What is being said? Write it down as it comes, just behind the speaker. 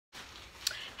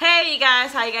Hey you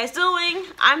guys, how you guys doing?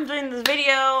 I'm doing this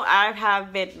video. I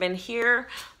haven't been here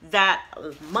that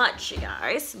much, you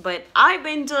guys, but I've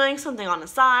been doing something on the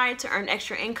side to earn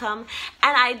extra income,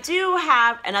 and I do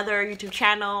have another YouTube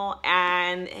channel,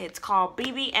 and it's called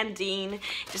BB and Dean.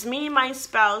 Just me and my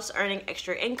spouse earning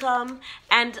extra income,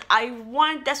 and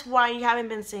that's why you haven't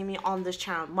been seeing me on this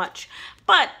channel much,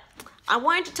 but I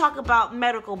wanted to talk about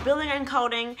medical billing and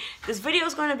coding. This video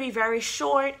is going to be very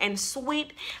short and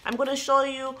sweet. I'm going to show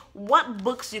you what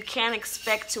books you can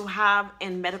expect to have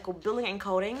in medical billing and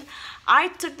coding. I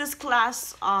took this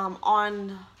class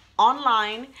online,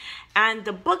 and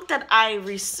the book that I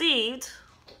received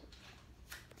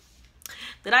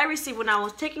when I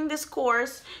was taking this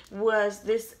course was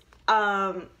this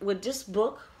with this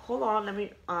book. Hold on, let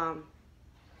me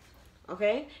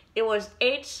okay. It was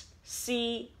HCPCS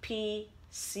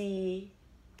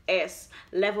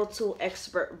Level 2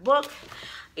 Expert book.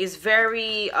 Is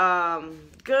very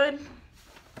good.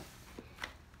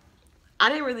 I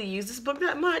didn't really use this book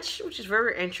that much, which is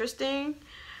very interesting,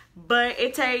 but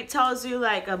it tells you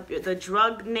like the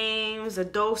drug names, the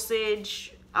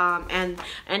dosage, and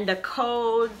the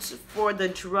codes for the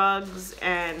drugs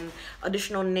and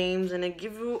additional names, and it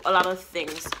gives you a lot of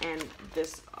things in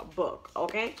this book.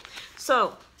 Okay,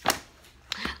 so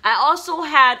I also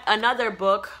had another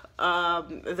book,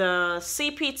 the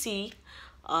CPT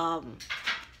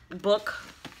book,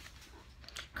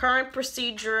 Current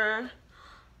Procedure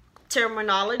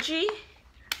Terminology.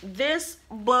 This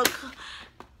book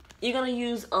you're gonna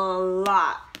use a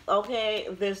lot, okay?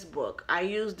 This book, I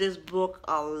use this book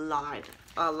a lot,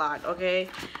 okay?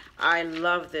 I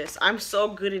love this. I'm so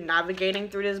good at navigating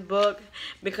through this book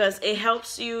because it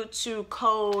helps you to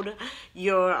code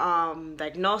your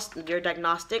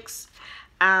diagnostics,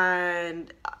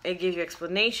 and it gives you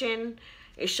explanation.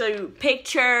 It shows you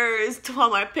pictures to all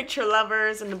my picture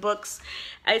lovers in the books.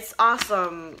 It's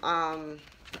awesome.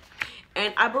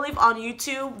 And I believe on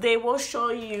YouTube they will show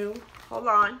you. Hold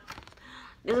on.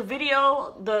 There's a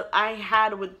video that I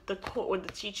had with the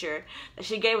teacher that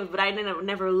she gave us, but I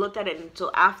never looked at it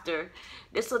until after.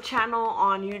 There's a channel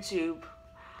on YouTube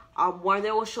where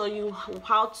they will show you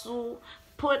how to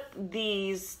put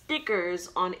these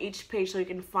stickers on each page so you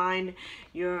can find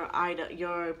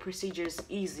your procedures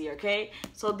easy. Okay,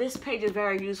 so this page is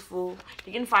very useful.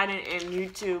 You can find it in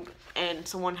YouTube, and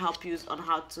someone help you on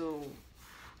how to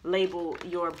label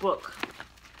your book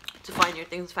to find your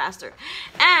things faster.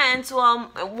 And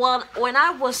when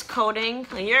I was coding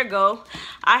a year ago,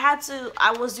 I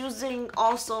was using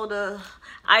also the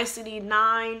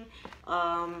ICD-9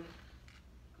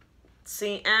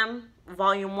 CM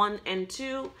volume 1 and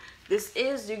 2.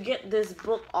 You get this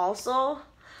book also.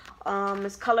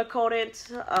 It's color coded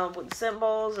with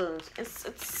symbols, and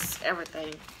it's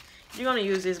everything. You're gonna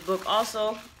use this book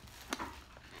also.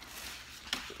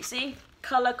 You see,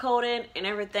 color coded and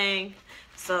everything.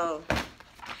 So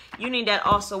you need that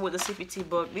also with the CPT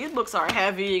book. These books are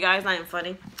heavy, you guys, not even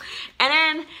funny. And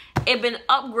then it been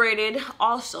upgraded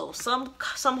also. Some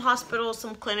hospitals,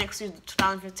 some clinics use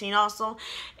 2015 also,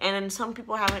 and then some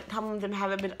of them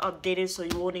haven't been updated, so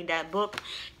you will need that book.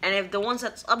 And if the ones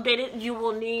that's updated, you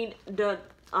will need the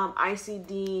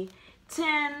ICD-10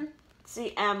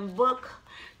 CM book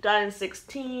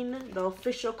 2016, the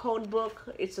official code book.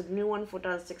 It's a new one for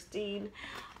 2016.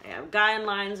 I have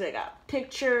guidelines, I got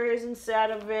pictures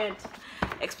inside of it,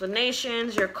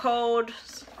 explanations, your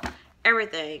codes,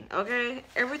 everything, okay?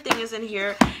 Everything is in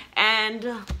here.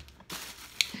 And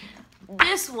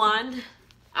this one,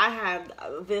 I have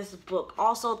this book,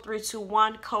 also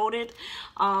 321 coded.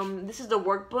 This is the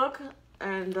workbook,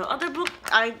 and the other book,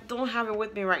 I don't have it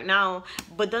with me right now,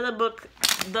 but the other book,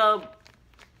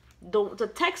 the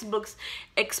textbooks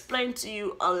explain to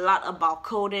you a lot about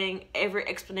coding. Every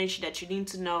explanation that you need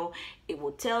to know, it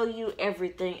will tell you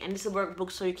everything, and it's a workbook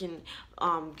so you can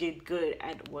get good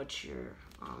at what you're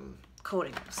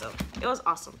coding. So it was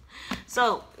awesome.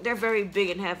 So they're very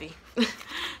big and heavy.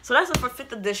 So that's it for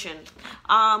 5th edition.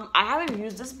 I haven't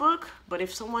used this book, but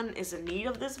if someone is in need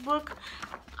of this book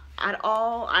at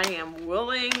all, I am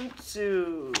willing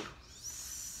to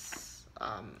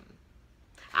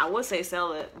I would say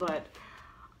sell it, but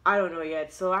I don't know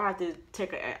yet. So I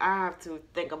have to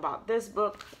think about this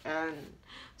book, and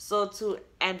so to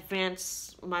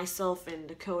advance myself in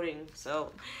the coding.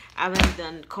 So I haven't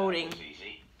done coding. That was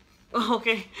easy.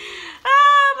 Okay.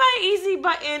 My easy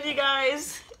button, you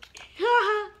guys.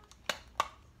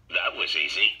 That was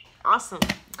easy. Awesome.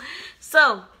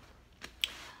 So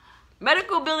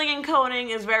Medical billing and coding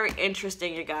is very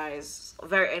interesting, you guys.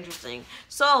 Very interesting.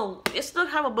 So, it's the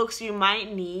type of books you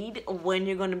might need when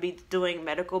you're going to be doing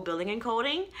medical billing and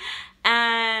coding.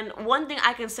 And one thing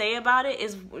I can say about it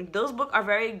is those books are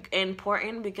very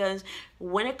important because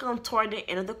when it comes toward the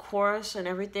end of the course and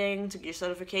everything, to get your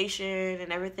certification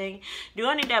and everything, you're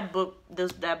going to need that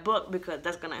book because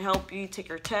that's going to help you take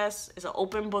your test. It's an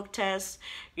open book test.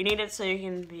 You need it so you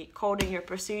can be coding your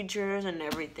procedures and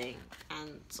everything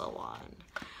and so on.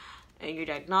 And your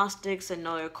diagnostics and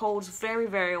know your codes very,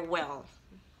 very well.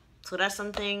 So that's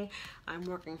something I'm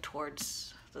working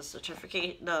towards, the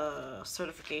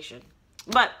certification.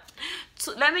 But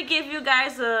so let me give you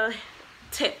guys a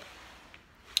tip.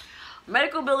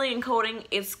 Medical billing and coding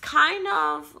is kind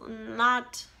of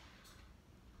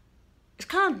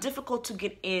difficult to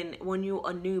get in when you're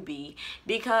a newbie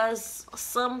because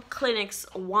some clinics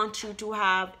want you to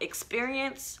have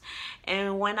experience,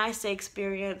 and when I say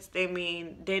experience, they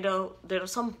mean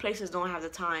some places don't have the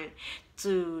time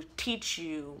to teach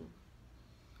you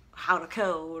how to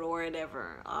code or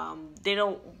whatever. They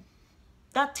don't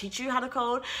not teach you how to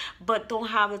code, but don't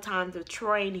have the time to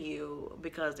train you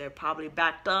because they're probably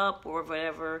backed up or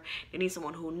whatever. They need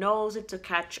someone who knows it to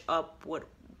catch up with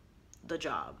the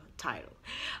job title.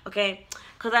 Okay,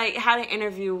 because I had an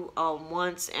interview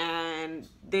once, and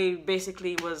they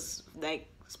basically was like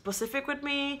specific with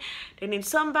me. They need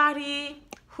somebody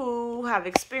who have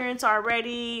experience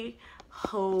already,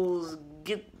 who's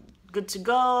good to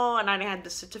go, and I didn't have the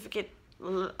certificate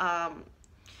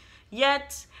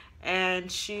yet.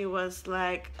 And she was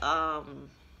like,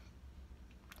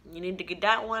 you need to get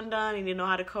that one done. You need to know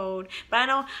how to code. But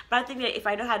I think that if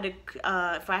I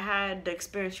had the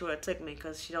experience, she would have took me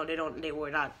because they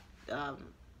were not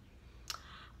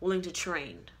willing to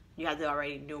train. You had to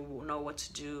already know what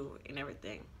to do and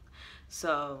everything.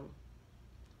 So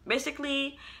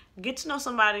basically, get to know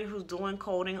somebody who's doing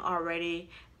coding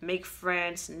already. Make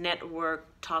friends, network,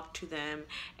 talk to them,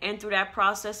 and through that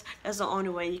process, that's the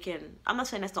only way you can. I'm not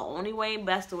saying that's the only way, but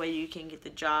that's the way you can get the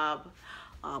job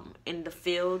in the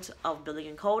field of billing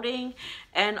and coding,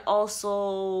 and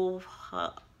also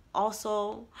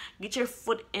get your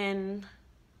foot in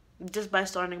just by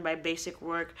starting by basic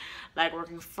work, like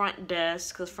working front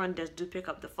desk, because front desk do pick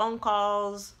up the phone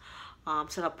calls,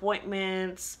 set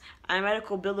appointments, and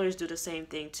medical billers do the same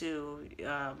thing too.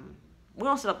 We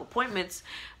don't set up appointments,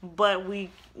 but we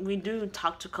do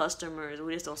talk to customers.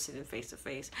 We just don't see them face to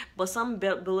face. But some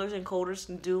billers and coders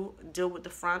do deal with the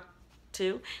front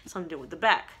too. Some deal with the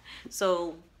back.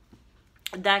 So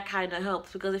that kind of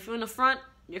helps because if you're in the front,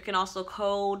 you can also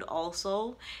code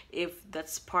also if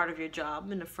that's part of your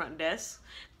job in the front desk.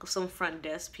 Some front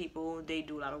desk people, they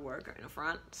do a lot of work in the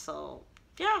front. So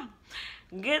yeah,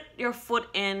 get your foot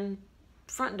in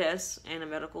front desk in the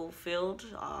medical field.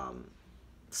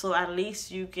 So at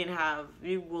least you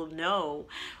will know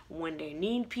when they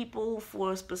need people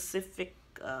for a specific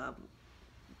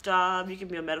job. You can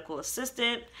be a medical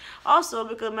assistant also,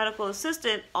 because medical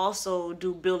assistant also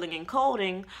do billing and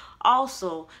coding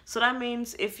also. So that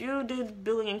means if you did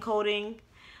billing and coding,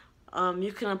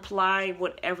 you can apply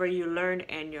whatever you learned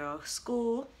in your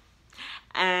school.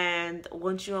 And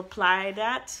once you apply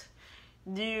that,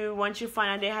 once you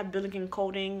find out they have billing and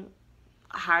coding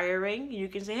hiring, you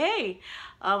can say, hey,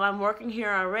 I'm working here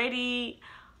already.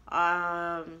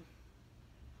 I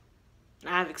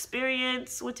have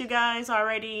experience with you guys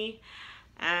already,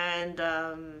 and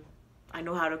I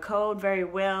know how to code very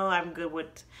well. I'm good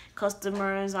with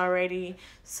customers already,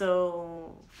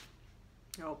 so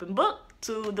you're open book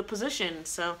to the position.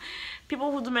 So people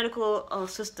who do medical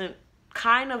assistant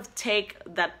kind of can take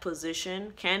that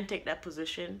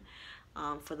position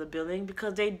for the billing,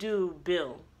 because they do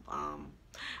bill.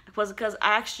 Because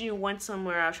I actually went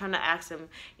somewhere, I was trying to ask them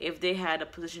if they had a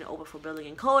position open for billing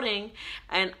and coding,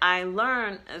 and I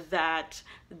learned that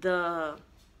the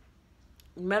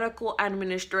medical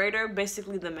administrator,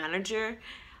 basically the manager,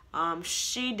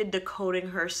 she did the coding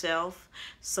herself,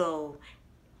 so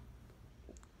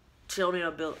she don't need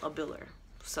a biller,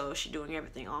 so she's doing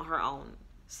everything on her own.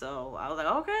 So I was like,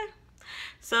 okay.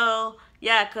 So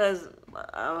yeah, because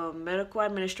medical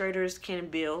administrators can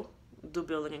do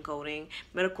billing and coding.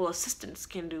 Medical assistants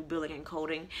can do billing and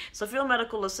coding. So if you're a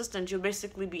medical assistant, you'll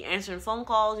basically be answering phone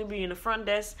calls, you'll be in the front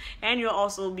desk, and you'll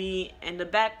also be in the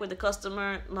back with the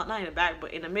customer, not in the back,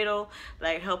 but in the middle,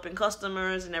 like helping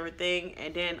customers and everything,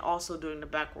 and then also doing the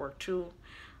back work too.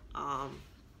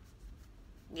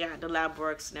 Yeah, the lab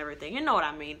works and everything. You know what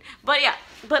I mean. But yeah,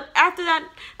 after that,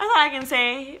 that's all I can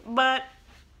say. But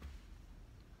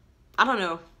I don't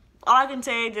know. all I can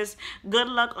say is just good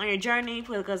luck on your journey,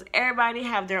 because everybody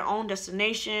have their own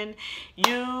destination.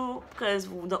 Because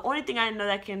the only thing I know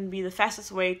that can be the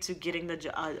fastest way to getting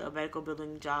a medical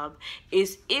building job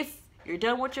is if you're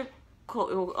done with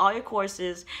all your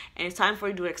courses and it's time for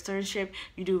you to do an externship.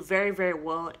 You do very, very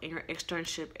well in your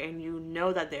externship and you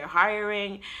know that they're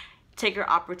hiring. Take your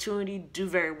opportunity, do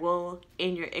very well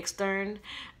in your extern,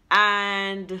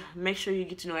 and make sure you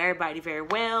get to know everybody very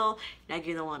well. You're not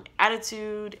giving them one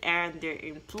attitude, and they're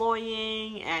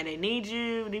employing and they need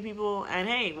people, and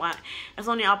hey, why? That's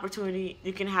the only opportunity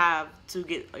you can have to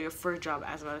get your first job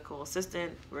as a medical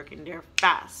assistant, working there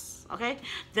fast, okay?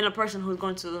 Then a person who's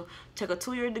going to take a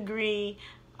 2-year degree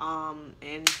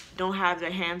and don't have their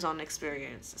hands-on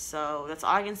experience. So that's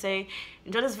all I can say.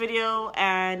 Enjoy this video,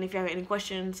 and if you have any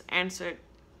questions,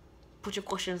 put your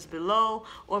questions below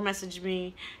or message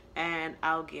me, and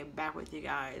I'll get back with you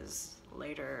guys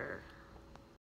later.